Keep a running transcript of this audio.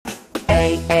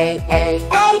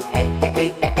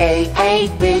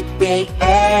big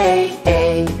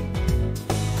A.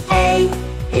 A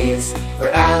is for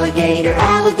alligator,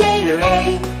 alligator.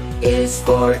 A is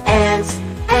for ant,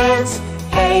 ant.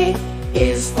 A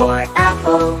is for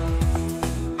apple,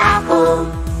 apple.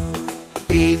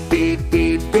 B, B,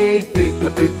 B, B, B, B,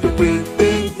 B, B, B,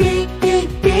 B, B,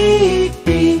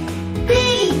 B, B.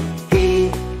 B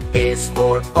is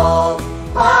for ball,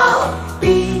 ball. B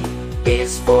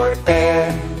is for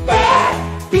bear, bear.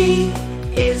 B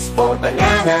is for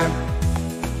banana,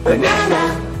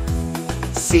 banana.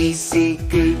 C, C,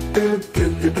 goo, goo, goo,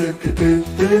 goo, goo, goo,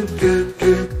 goo, goo,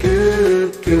 goo,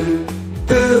 goo, goo,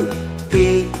 goo.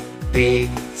 B, B,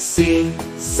 C,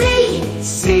 C,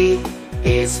 C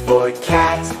is for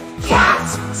cat, cat.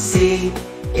 C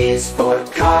is for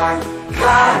car,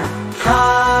 car,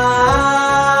 car,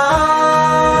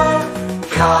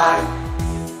 car,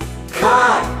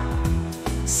 car.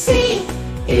 C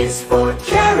is for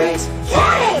carrot,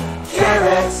 carrot,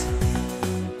 carrot.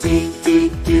 D, D,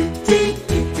 D, D,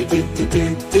 D, D, D, D,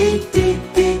 D, D,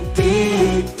 D, D,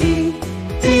 D,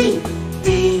 D,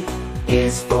 D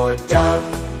is for dog,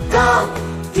 dog.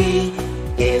 D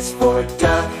is for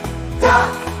duck,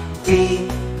 duck. D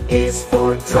is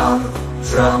for drum,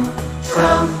 drum,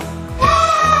 drum.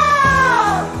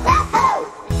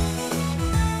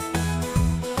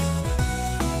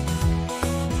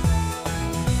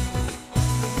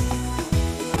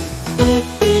 E,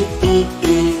 E, E,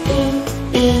 E, E,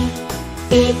 E,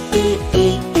 E, E, E,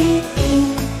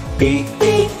 E,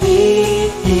 E,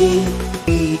 E,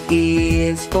 E, E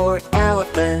is for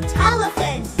elephant,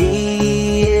 elephant.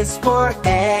 E is for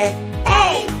egg,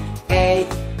 egg. A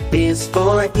is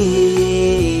for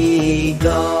eagle,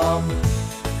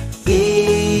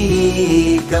 eagle.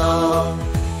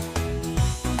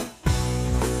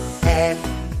 F,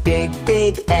 big,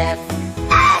 big F,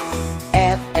 F,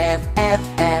 F, F, F,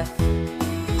 F.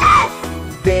 F,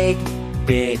 big,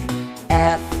 big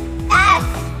F, F.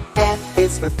 F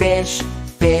is for fish,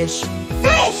 fish,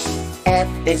 fish. F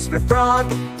is for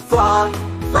frog, frog,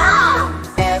 frog.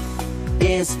 F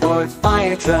is for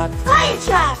fire truck, fire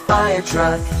truck, fire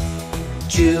truck.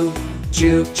 Chew,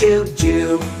 chew, chew,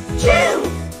 chew, chew,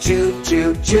 chew,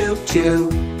 chew, chew, chew,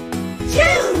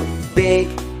 chew. Big,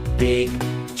 big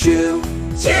chew,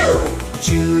 chew.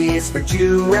 Chew is for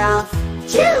giraffe,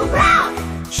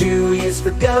 giraffe. Chew is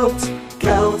for goat,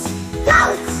 goat,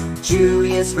 goat. Chew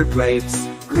is for grapes,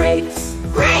 grapes,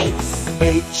 grapes.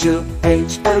 H, H,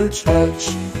 H, H,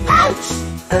 H,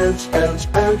 H, H,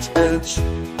 H, H,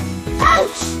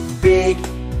 H. Big,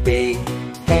 big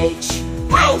H,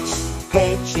 H.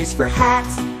 H is for hat,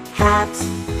 hat,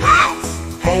 hat.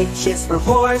 H is for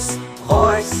horse,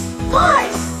 horse,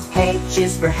 horse. H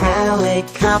is for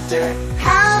helicopter,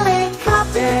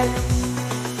 helicopter.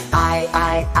 I,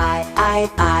 I, I,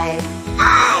 I, I,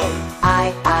 I,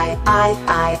 I, I, I,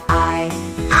 I, I,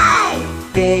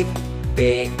 I. Big,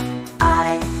 big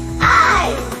I,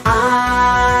 I.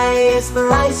 I is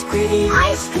for ice cream,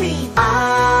 ice cream.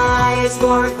 I is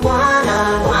for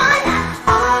iguana, iguana.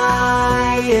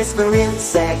 I is for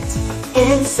insect,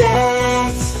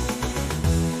 insect.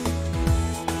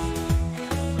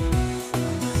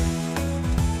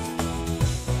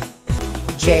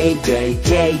 J, J,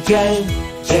 J, J,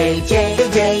 J, J,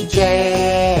 J,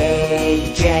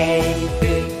 J, J.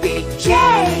 Big, big J,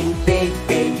 big,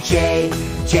 big J.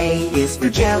 J is for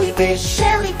jellyfish,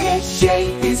 jellyfish.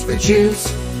 J is for juice,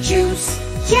 juice,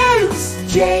 juice.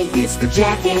 J is for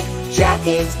jacket,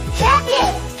 jacket,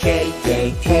 jacket. K,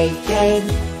 K, K, K,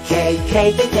 K,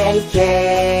 K, K, K,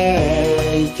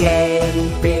 K, K.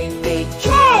 Big, big K,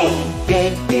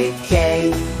 big, big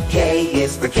K. K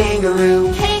is for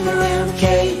kangaroo, kangaroo.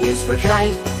 K is for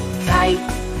kite, kite,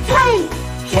 kite.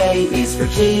 K is for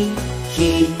key,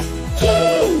 key,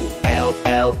 key. L,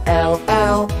 L, L,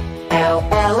 L. L,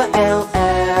 L, L,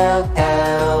 L,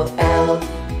 L, L.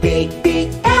 Big,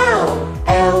 big L,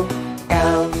 L,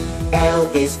 L. L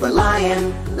is for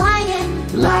lion, lion,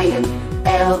 lion.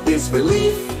 L is for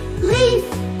leaf, leaf,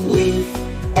 leaf.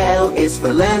 L is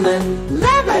for lemon,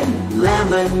 lemon,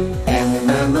 lemon. M,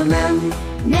 M, M, M,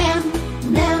 M,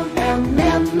 M, M, M,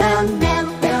 M, M,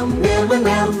 M,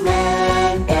 M,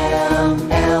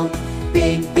 M, M.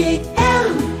 Big, big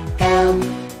M, M,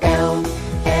 L.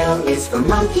 L is for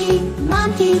monkey,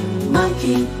 monkey,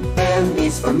 monkey. M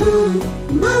is for moon,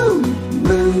 moon,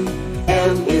 moon.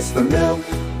 M is for milk,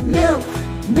 milk,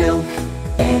 milk.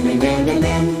 N, N, N, N,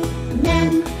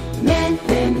 N, N, N,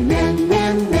 N, N,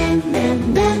 N, N, N,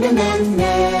 N, N,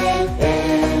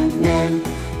 N, N.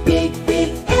 Big, big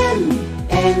N,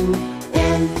 N,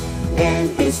 N. N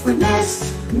is for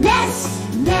nest, nest,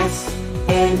 nest.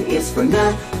 N is for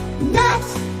nut, nut,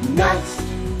 nut.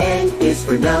 N is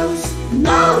for nose,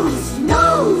 nose,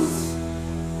 nose.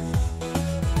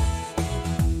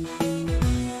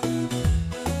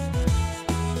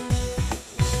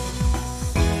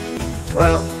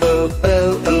 O, O,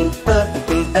 O, O, O,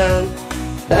 O,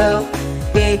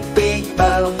 O, big, big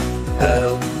O,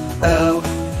 O, O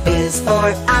is for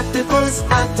octopus,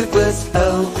 octopus.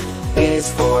 O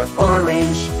is for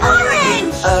orange,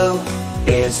 orange. O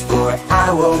is for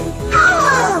owl,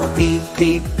 owl. P,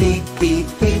 P, P, P,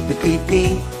 P, P,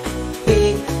 P,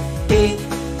 P, P,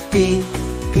 P,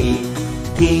 P,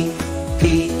 P, P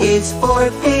is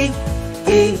for pig,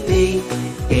 P, P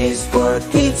is for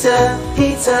pizza,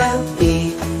 pizza.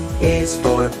 P is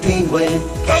for penguin,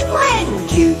 penguin.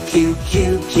 Q, Q,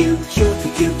 Q, Q, Q,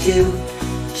 Q, Q,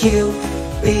 Q,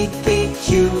 P, P, Q,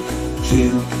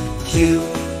 Q, Q,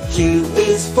 Q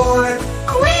is for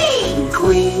queen,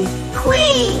 queen,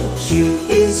 queen. Q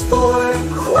is for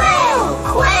quill,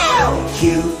 quill.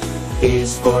 Q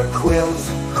is for quilt,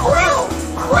 quilt,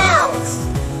 quilt.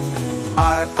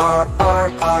 R, R,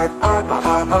 R, R, R,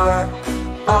 R, R,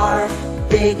 R,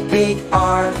 big, big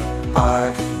R,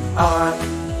 R, R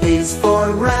is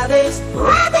for rabbit,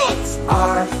 rabbit.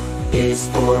 R is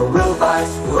for robot,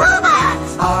 robot.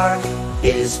 R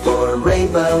is for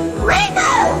rainbow,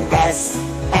 rainbow. S,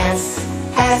 S,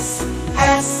 S,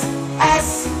 S,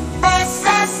 S, S,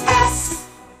 S, S,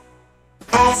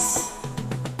 S.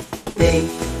 Big,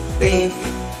 big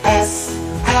S,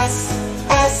 S,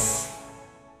 S.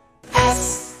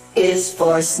 S is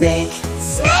for snake,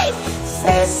 snake.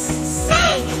 S,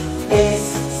 snake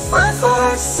is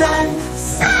for sun,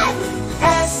 sun.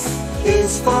 S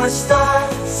is for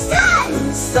star,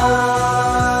 sun,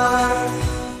 star.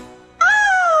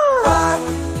 R.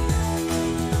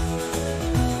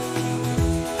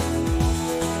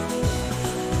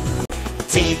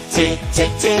 T, T, T,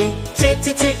 T, T,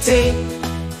 T, T, T,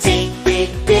 T, big,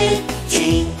 big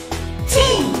T,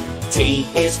 T. T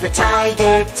is for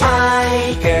tiger,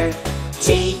 tiger.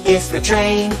 T is for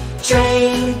train,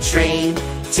 train, train.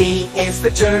 T is for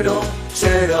turtle,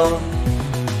 turtle.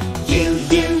 U,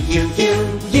 U, U, U,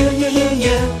 U, U, U,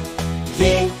 U.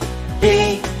 V,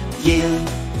 V, U,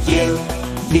 U.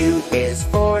 U is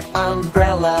for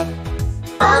umbrella,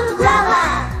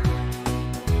 umbrella.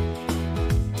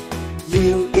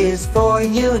 U is for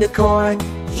unicorn,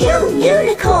 U,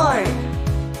 unicorn.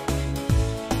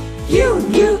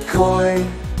 Unicorn.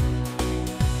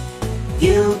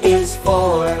 U is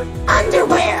for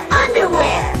underwear,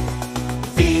 underwear.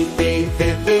 V, V,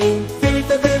 V, V, V,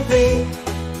 V, V,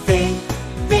 V,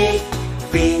 V,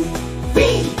 V, V,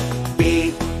 V,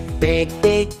 big,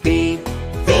 big V,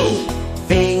 V,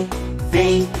 V,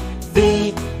 V,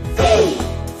 V, V,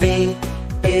 V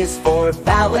is for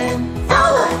Fallon,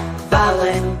 Fallon,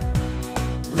 Fallon.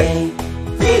 V,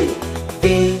 V,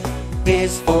 V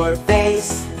is for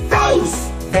face,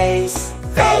 face, face,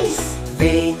 face.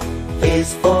 V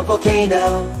is for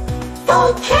volcano,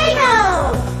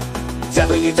 volcano.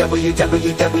 W, W,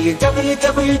 W, W, W,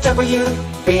 W, W.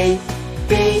 B,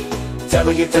 B,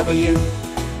 W, W.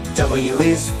 W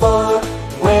is for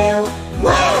whale,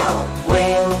 whale,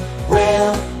 whale,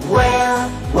 whale, whale,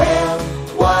 whale.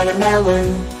 Watermelon,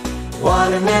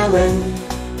 watermelon.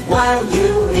 While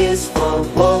U is for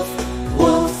wolf,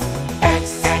 wolf.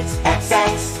 X, X, X,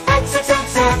 X, X, X,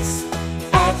 X,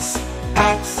 X, X,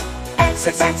 X, X,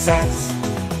 X, X, X,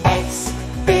 X,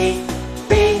 B,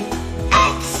 B,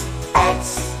 X,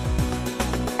 X.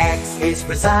 X is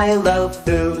for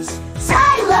xylophones,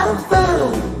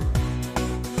 xylophone.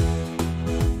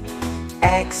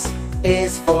 X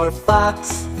is for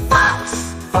fox,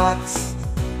 fox, fox.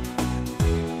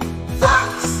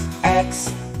 Fox.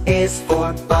 X is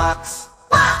for box,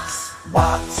 box,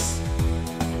 box.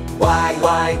 Y,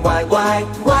 Y, Y, Y, Y,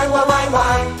 Y, Y,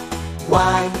 Y,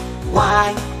 Y,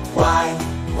 Y, Y,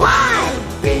 Y.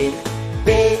 Big,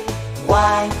 big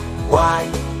Y,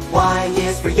 Y. Y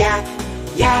is for yak,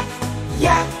 yak,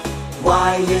 yak.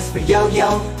 Y is for yo,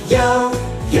 yo, yo,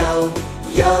 yo,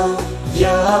 yo,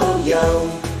 yo, yo,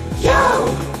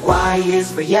 yo. Y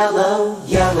is for yellow,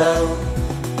 yellow.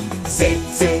 Sit,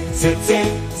 sit, sit, sit,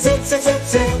 sit, sit, sit,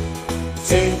 sit,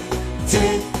 sit,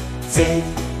 sit, sit,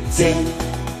 sit.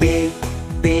 Big,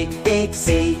 big, big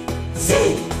Z,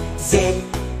 Z, Z,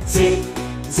 Z,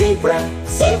 zebra,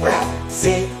 zebra.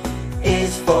 Z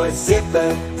is for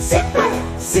zipper,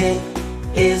 zipper. Z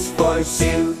is for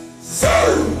zoo,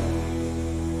 zoo.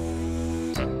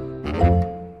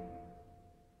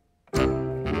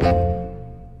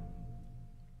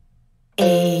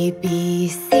 A, B,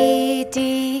 C,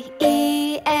 D,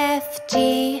 E, F,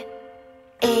 G,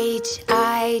 H,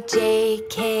 I, J,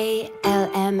 K, L,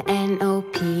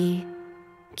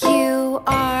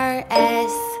 R,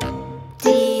 S,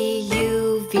 T,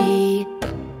 U, V,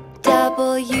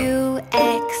 W,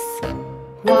 X,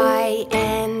 Y,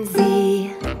 and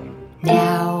Z.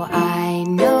 Now I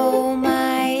know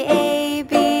my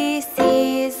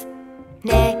ABCs.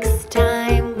 Next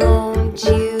time, won't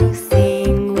you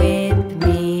sing with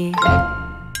me?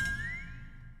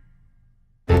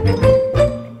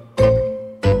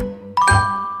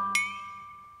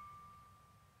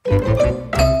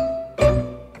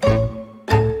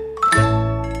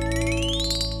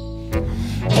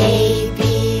 A,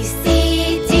 B, C,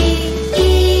 D,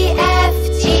 E, F,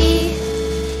 G,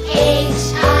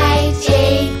 H, I, J,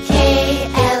 K,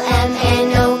 L, M, N,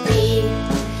 O, P,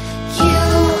 Q,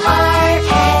 R,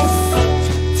 S,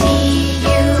 T,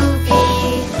 U, V,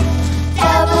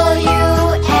 W,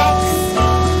 X,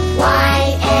 Y,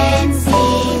 and Z.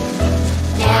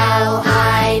 Now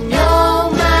I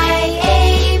know my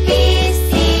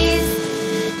ABCs.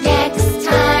 Next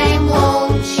time,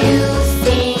 won't you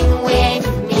sing with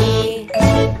me?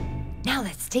 Now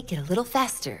let's take it a little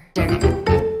faster.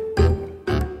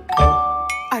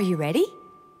 Are you ready?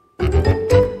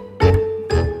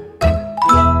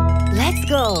 Let's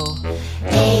go.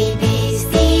 A, B,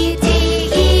 C, D,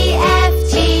 E, F,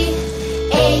 G,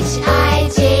 H, I,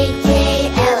 J, K,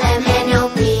 L, M, N, O,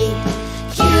 P,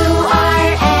 Q,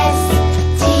 R, S,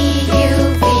 T, U,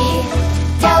 V,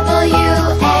 W,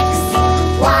 X,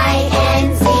 Y, and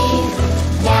Z.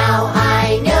 Now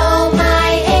I know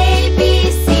my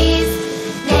ABCs.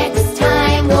 Next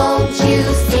time, won't you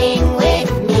sing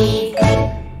with me?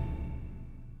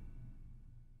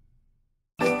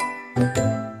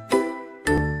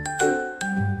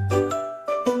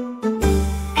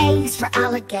 A is for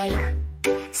alligator,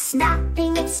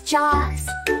 snapping its jaws.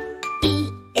 E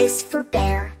is for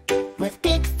bear, with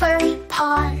big furry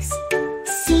paws.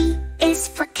 C is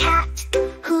for cat,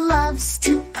 who loves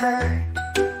to purr.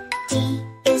 D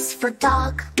is for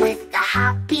dog, with a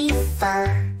happy fur.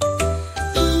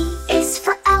 E is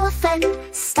for elephant,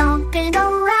 stomping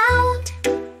around.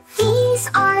 These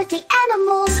are the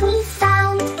animals we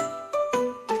found.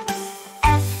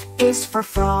 F is for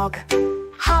frog,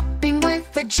 hopping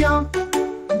with a jump.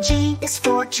 G is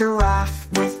for giraffe,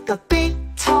 with a big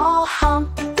tall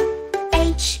hump.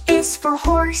 H is for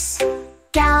horse,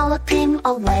 galloping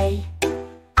away.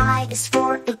 I is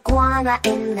for iguana,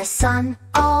 in the sun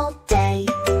all day.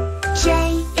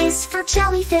 J is for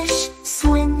jellyfish,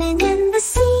 swimming in the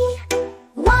sea.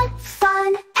 What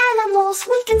fun animals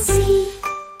we can see!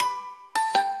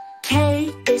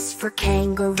 K is for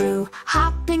kangaroo,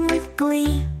 hopping with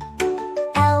glee.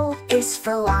 L is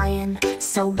for lion,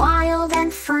 so wild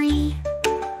and free.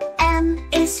 M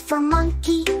is for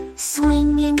monkey,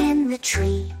 swinging in the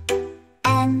tree.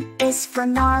 N is for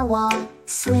narwhal,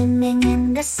 swimming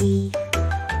in the sea.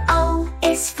 O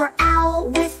is for owl,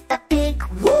 with a big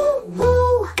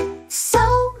woo-woo.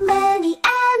 So many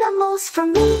animals for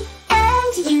me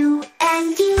and you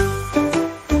and you.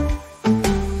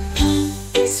 P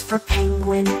is for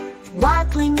penguin,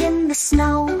 waddling in the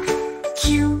snow.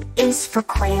 Q is for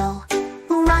quail,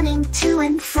 running to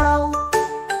and fro.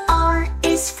 R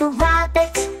is for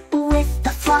rabbit, with the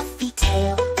fluffy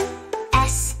tail.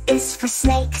 S is for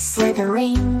snake,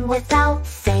 slithering without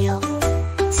fail.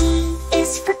 T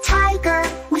is for tiger,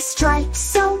 with stripes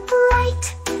so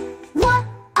bright. What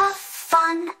a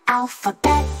fun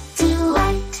alphabet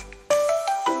delight!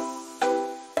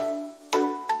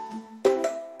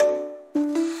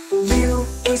 U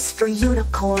is for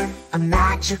unicorn, a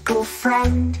magical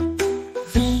friend.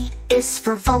 V is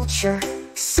for vulture,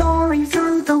 soaring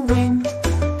through the wind.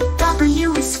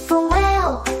 W is for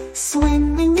whale,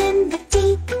 swimming in the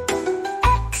deep.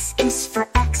 X is for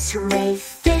X-ray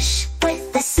fish,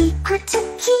 with a secret to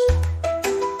keep.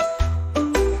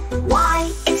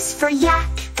 Y is for yak,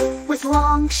 with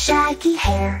long shaggy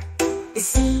hair.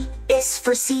 Z is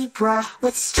for zebra,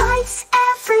 with stripes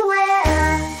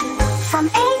everywhere. From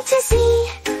A to Z,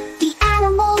 the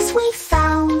animals we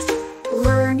found.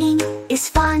 Learning is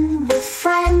fun with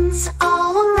friends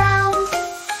all around.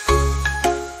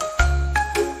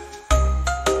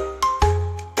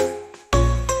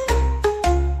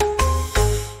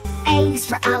 A is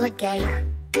for alligator,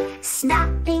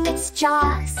 snapping its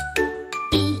jaws.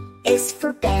 E is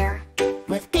for bear,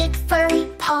 with big furry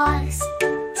paws.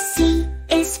 C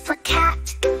is for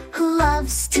cat, who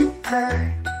loves to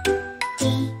purr.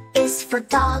 D is for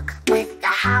dog, with a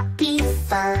happy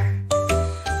fur.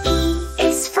 E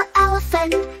is for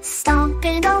elephant,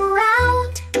 stomping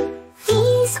around.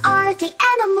 These are the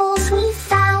animals we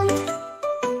found.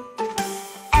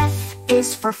 F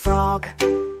is for frog,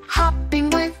 hopping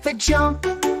with a jump.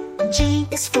 G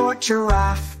is for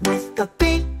giraffe, with a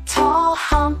big tall call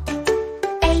honk.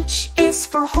 H is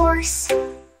for horse,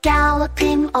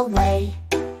 galloping away.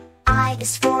 I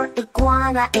is for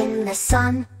iguana in the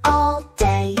sun all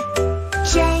day.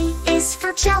 J is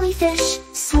for jellyfish,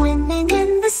 swimming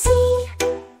in the sea.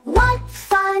 What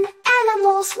fun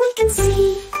animals we can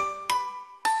see!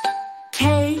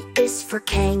 K is for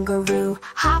kangaroo,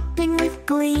 hopping with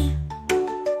glee.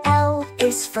 L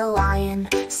is for lion,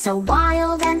 so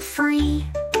wild and free.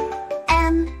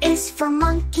 M is for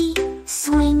monkey,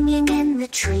 swinging in the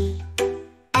tree.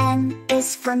 N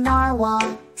is for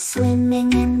narwhal,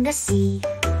 swimming in the sea.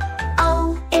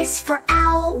 O is for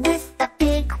owl with a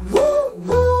big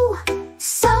woo-woo.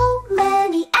 So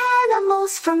many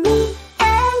animals for me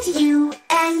and you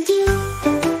and you.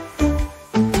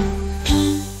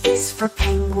 P is for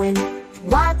penguin,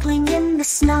 waddling in the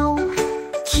snow.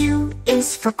 Q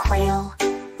is for quail,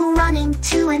 running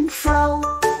to and fro.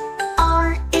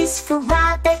 R is for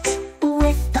rabbit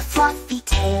with the fluffy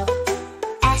tail.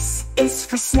 S is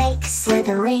for snake,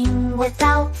 slithering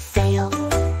without fail.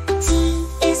 T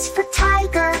is for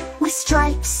tiger with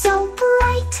stripes so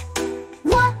bright.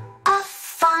 What a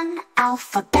fun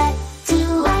alphabet to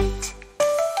write!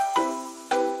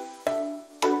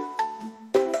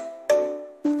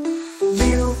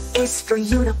 U is for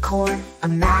unicorn, a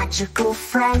magical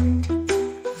friend.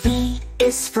 V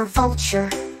is for vulture,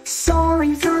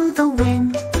 soaring through the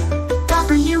wind.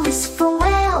 W is for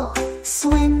whale,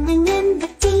 swimming in the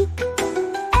deep.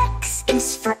 X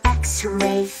is for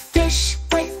X-ray, fish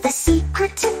with a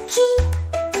secret to keep.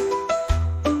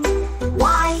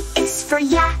 Y is for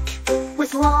yak,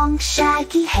 with long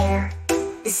shaggy hair.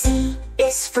 Z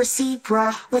is for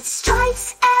zebra, with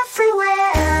stripes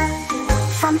everywhere.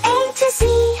 From A to Z,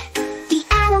 the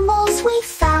animals we